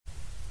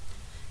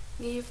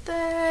Give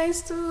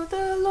thanks to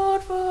the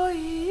Lord, for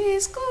He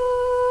is good.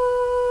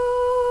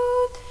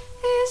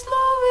 His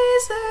love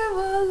is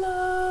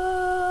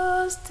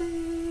everlasting.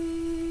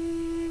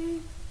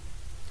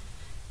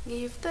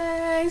 Give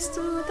thanks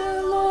to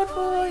the Lord,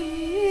 for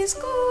He is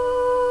good.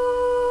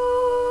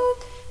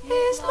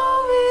 His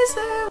love is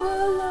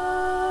everlasting.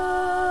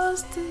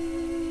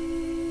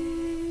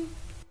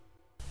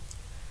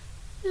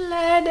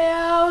 Let the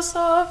house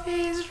of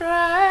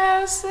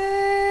Israel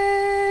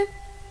sing.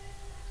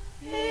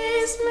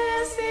 His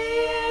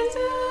mercy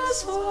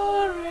endures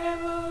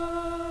forever.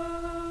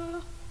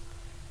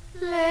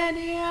 Let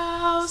the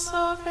house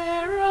of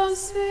Aaron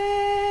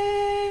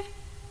sing.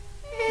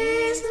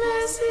 His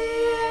mercy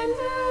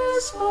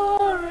endures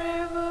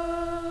forever.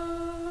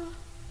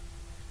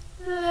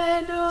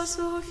 Let those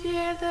who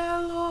fear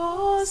the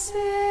Lord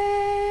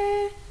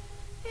say,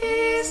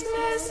 His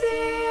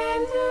mercy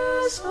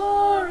endures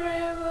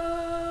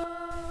forever.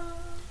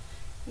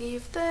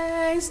 Give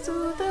thanks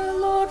to the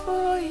Lord,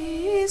 for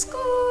He is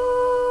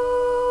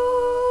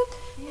good.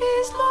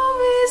 His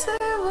love is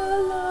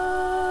everlasting.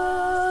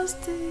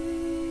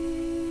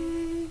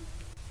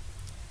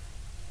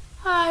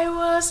 I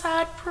was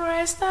hard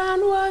pressed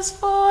and was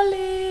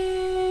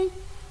falling,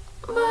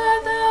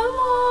 but the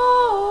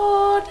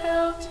Lord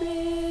helped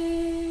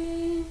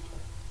me.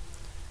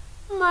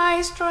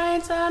 My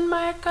strength and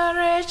my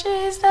courage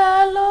is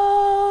the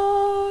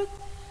Lord,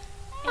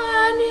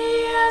 and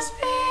He has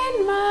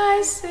been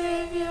my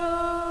Savior.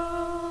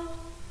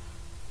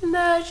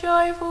 The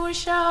joyful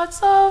shouts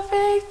of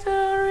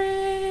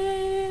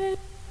victory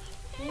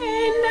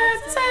in the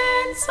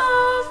tents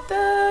of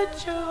the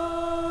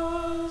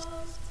just.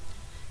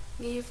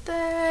 Give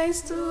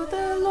thanks to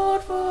the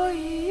Lord, for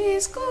He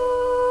is good.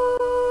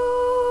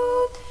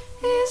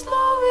 His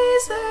love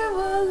is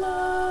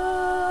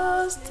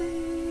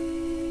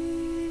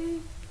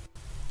everlasting.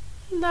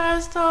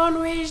 The stone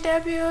which the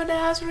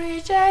builders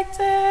rejected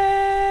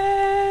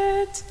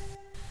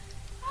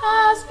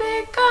has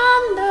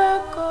become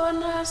the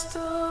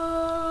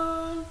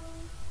cornerstone.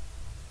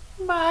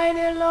 By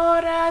the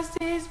Lord has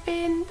this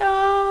been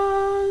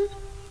done.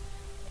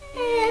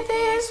 It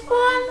is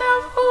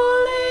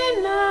wonderful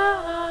in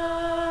our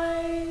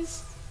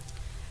eyes.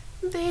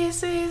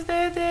 This is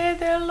the day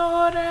the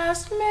Lord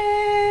has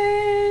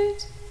made.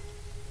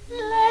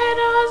 Let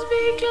us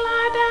be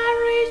glad and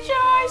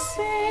rejoice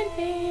in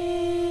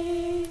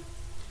it.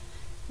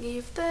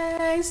 Give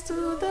thanks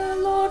to the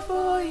Lord,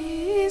 for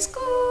He is good.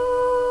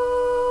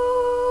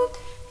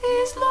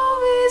 His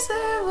love is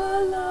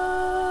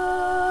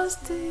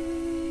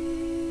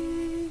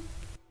everlasting.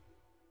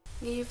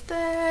 Give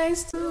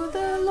thanks to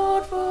the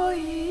Lord, for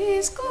He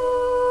is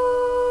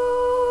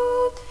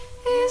good.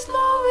 His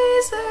love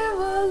is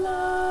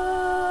everlasting.